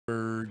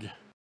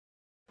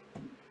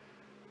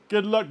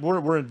Good luck.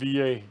 We're in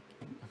VA.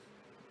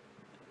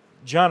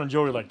 John and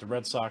Joey like the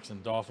Red Sox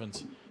and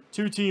Dolphins.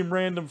 2-team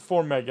random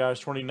format,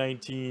 guys.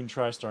 2019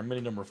 TriStar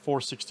Mini number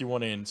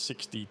 461 and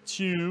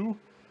 62.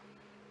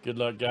 Good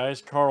luck,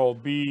 guys. Carl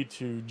B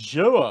to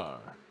Joa.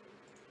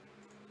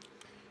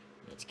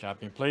 Let's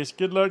copy and paste.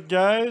 Good luck,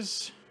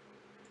 guys.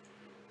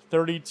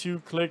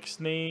 32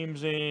 clicks,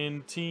 names,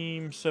 and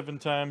team 7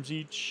 times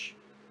each.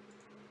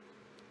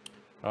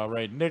 All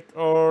right, Nick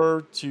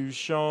R to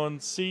Sean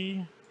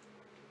C.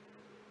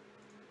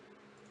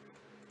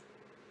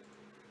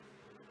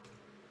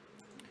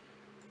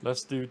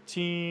 Let's do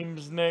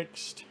teams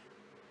next.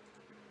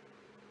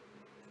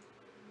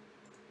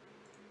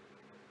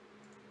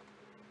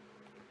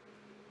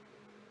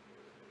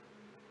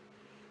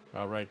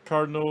 All right,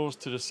 Cardinals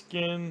to the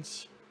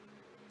Skins.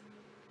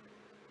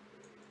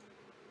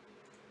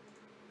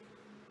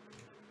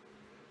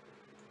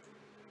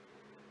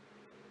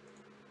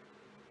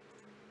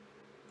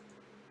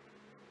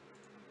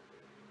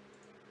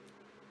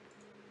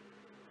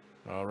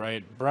 All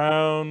right,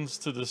 Browns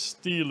to the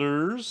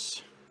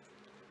Steelers.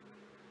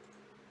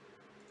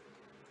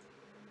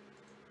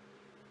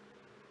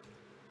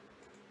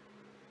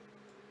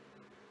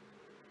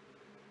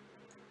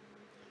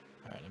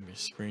 All right, let me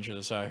screenshot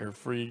this out here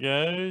for you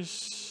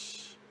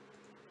guys.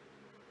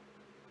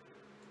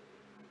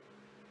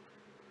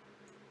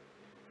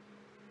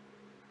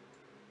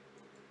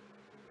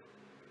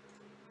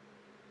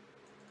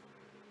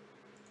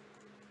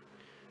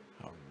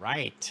 All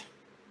right.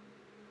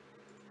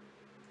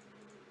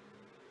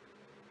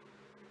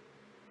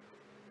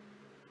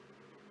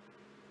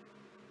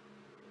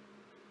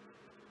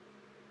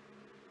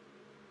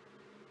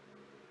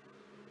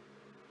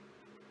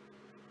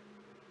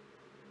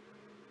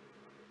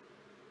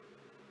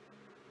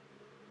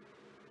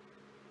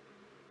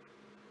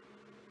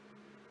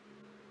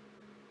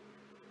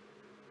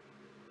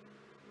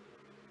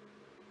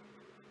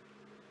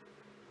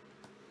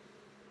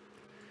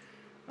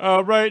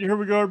 All right, here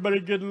we go, everybody.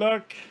 Good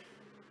luck.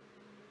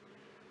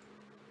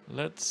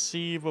 Let's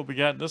see what we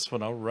got in this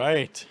one. All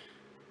right.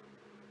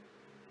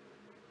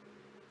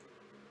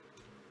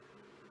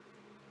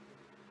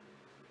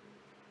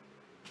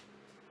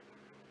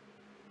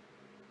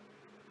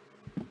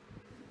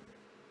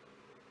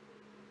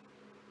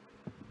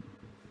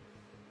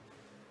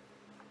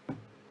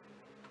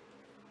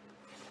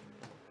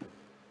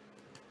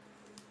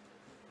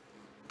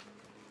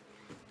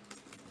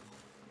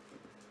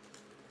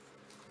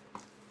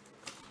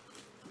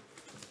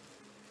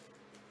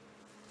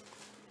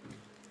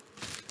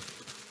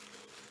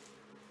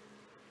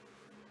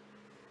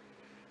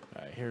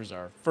 All right, here's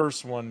our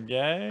first one,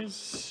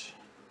 guys.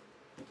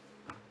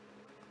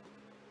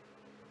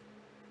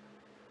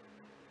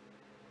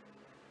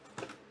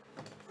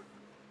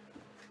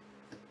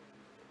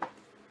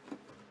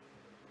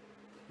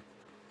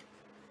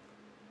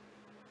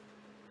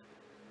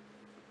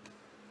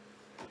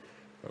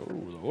 Oh,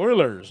 the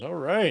Oilers. All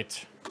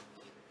right.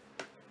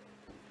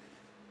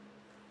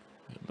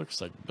 It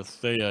looks like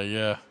Bethea,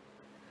 yeah.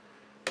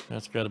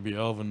 That's got to be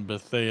Elvin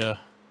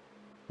Bethea,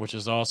 which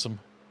is awesome.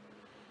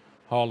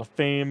 Hall of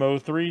Fame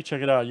 03.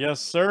 Check it out.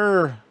 Yes,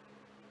 sir.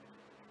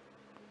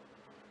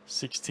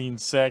 16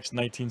 sacks,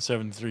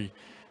 1973.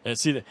 And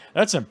see,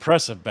 that's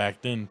impressive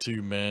back then,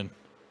 too, man.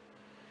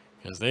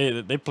 Because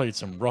they played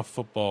some rough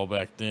football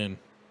back then.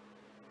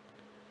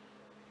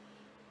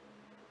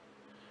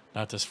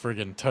 Not this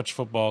friggin' touch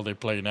football they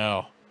play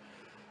now.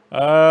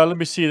 Let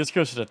me see. This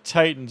goes to the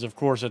Titans, of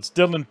course. That's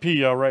Dylan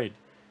P. All right.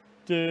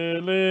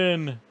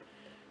 Dylan.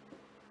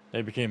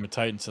 They became a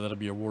Titan, so that'll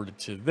be awarded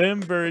to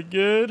them. Very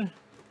good.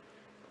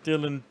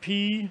 Dylan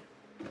P.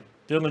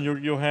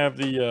 Dylan, you'll have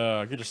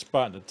the get a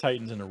spot in the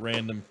Titans in a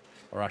random,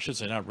 or I should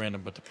say not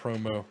random, but the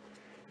promo,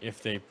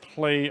 if they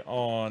play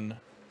on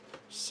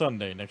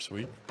Sunday next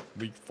week,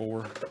 week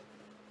 4.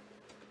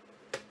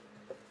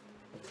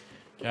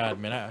 God,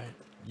 man, I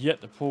yet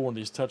to pull one of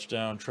these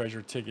touchdown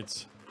treasure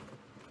tickets.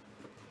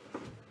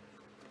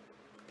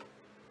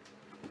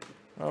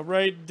 All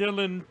right,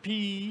 Dylan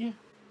P.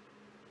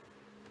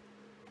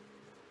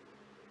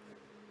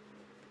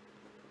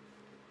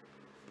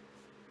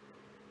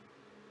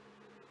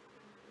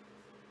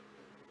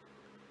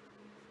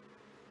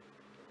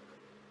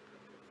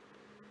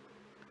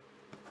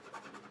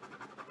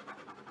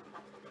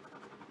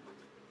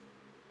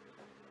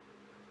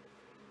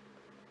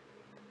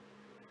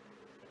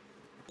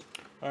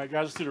 All right,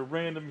 guys, let's do the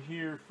random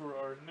here for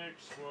our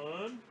next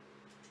one.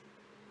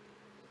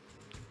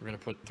 We're going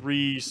to put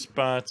 3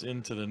 spots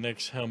into the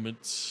next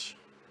helmets.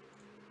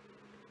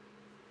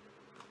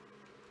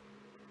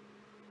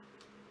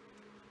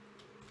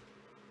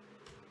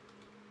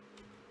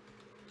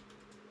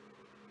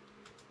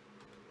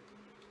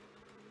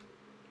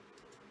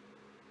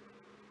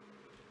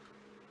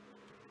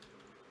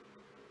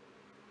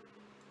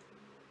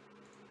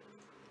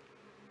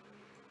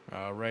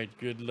 All right,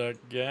 good luck,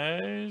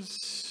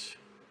 guys.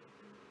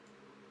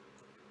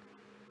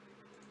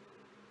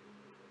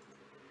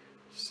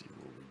 Let's see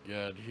what we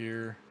got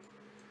here.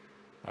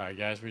 All right,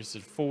 guys, we just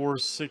did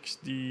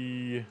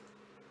 460,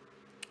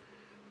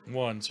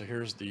 1. So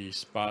here's the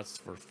spots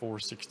for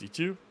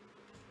 462.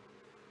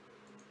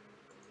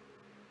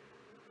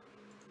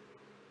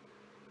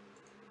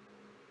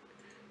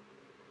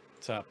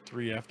 Top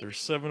 3 after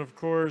 7, of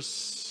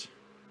course.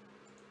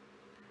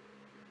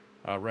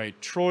 All right,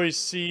 Troy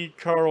C,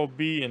 Carl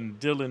B, and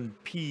Dylan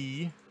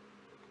P.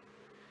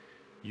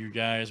 You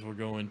guys will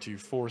go into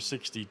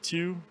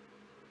 462.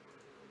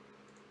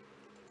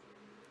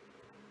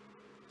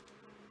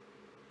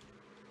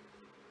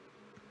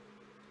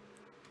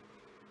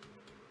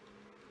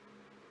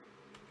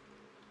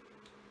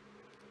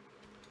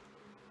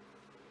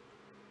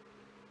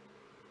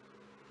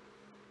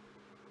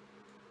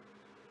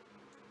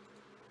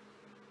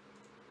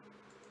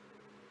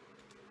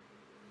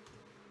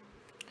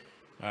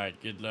 All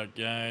right, good luck,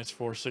 guys.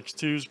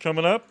 462's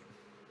coming up.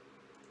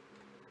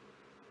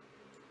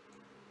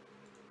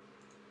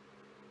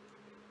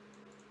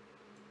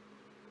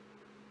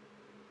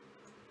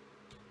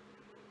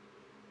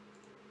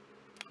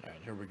 All right,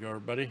 here we go,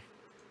 everybody.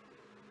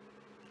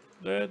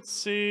 Let's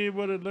see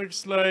what it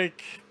looks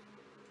like.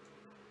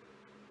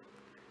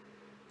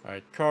 All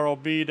right, Carl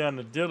B down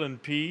to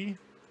Dylan P.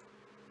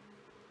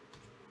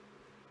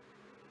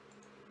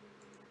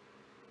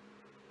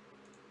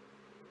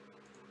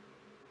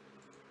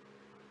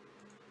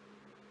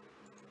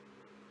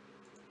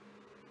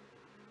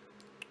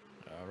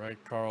 All right,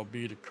 Carl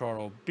B to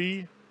Carl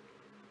B.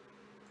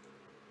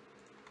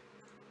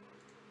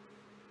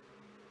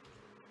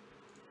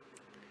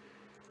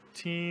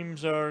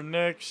 Teams are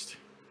next.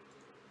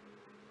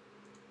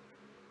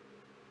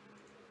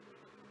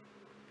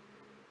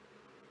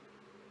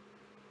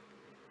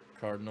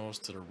 Cardinals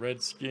to the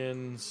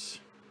Redskins.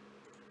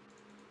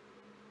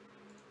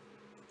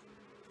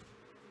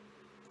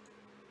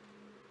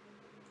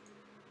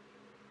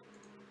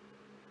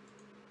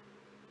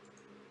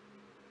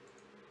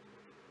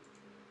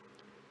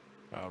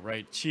 All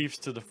right, Chiefs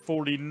to the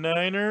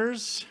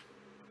 49ers.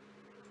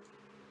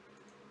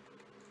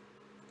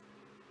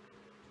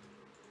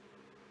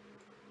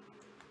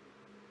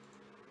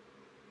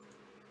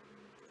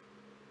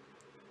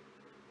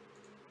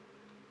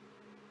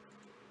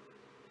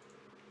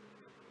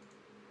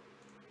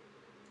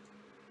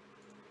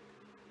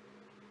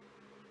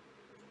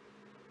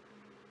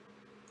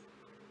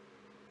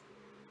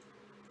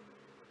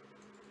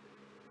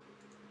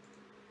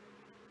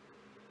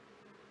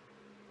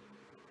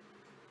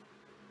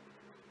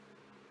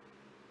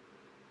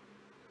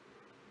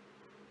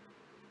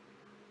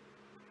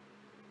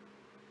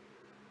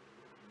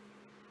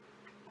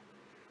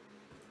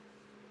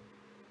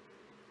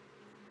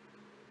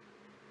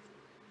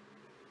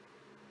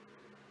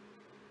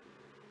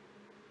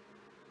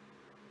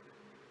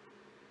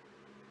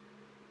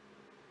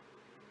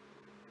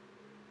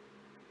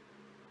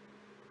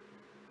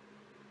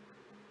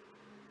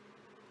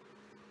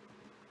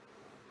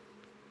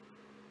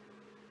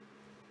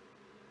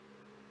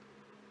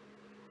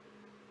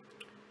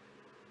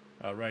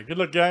 All right, good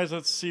luck, guys.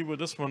 Let's see what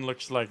this one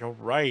looks like. All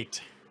right.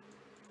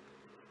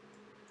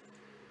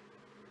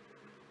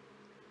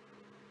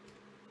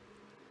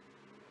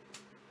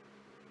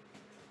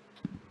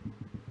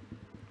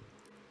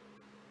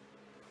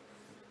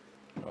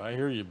 Oh, I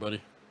hear you,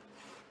 buddy.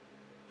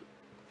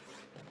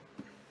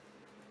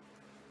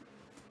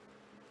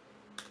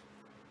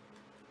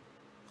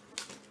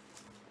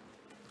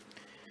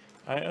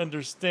 I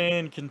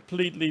understand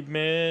completely,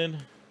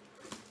 man.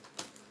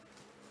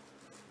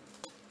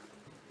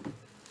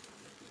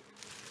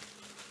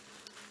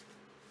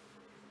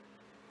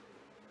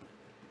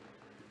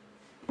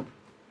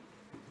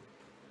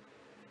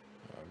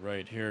 All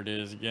right, here it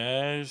is,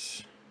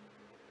 guys.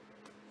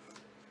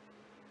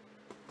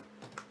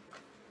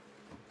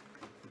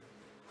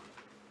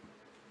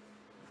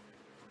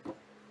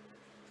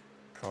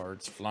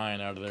 Cards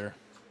flying out of there.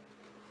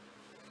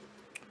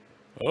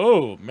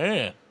 Oh,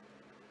 man.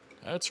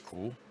 That's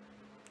cool.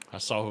 I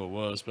saw who it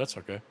was, but that's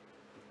okay.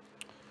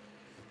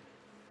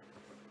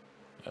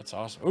 That's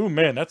awesome. Oh,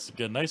 man, that's a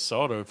good, nice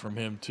auto from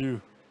him,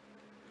 too.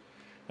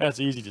 That's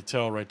easy to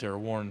tell right there,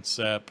 Warren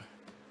Sapp.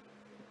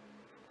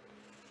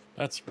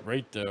 That's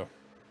great, though.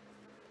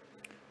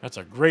 That's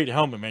a great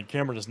helmet, man.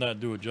 Camera does not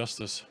do it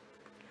justice.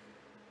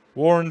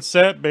 Warren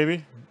Sapp,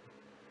 baby.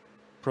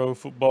 Pro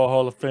Football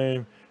Hall of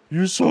Fame.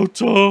 You're so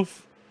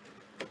tough.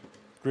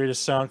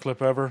 Greatest sound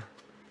clip ever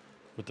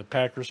with the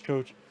Packers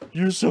coach.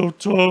 You're so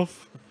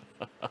tough.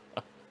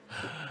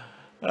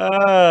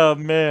 Ah,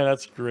 man,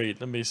 that's great.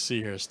 Let me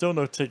see here. Still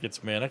no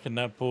tickets, man. I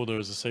cannot pull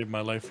those to save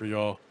my life for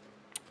y'all.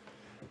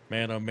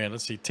 Man, oh, man.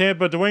 Let's see.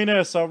 Tampa, Dwayne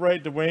S. All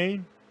right,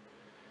 Dwayne.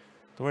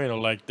 Dwayne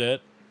will like that.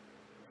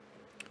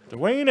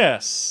 Dwayne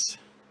S.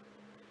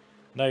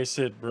 Nice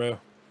hit, bro.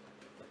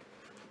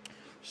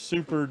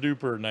 Super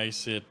duper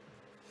nice hit.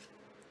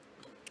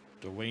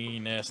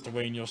 Dwayne S.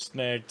 Dwayne, you'll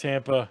snag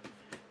Tampa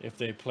if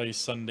they play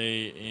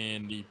Sunday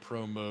in the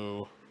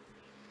promo.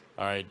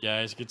 All right,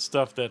 guys, good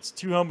stuff. That's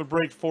 2 helmet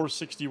break,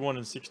 461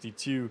 and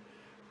 62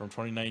 from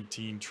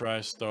 2019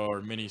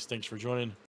 TriStar Minis. Thanks for joining.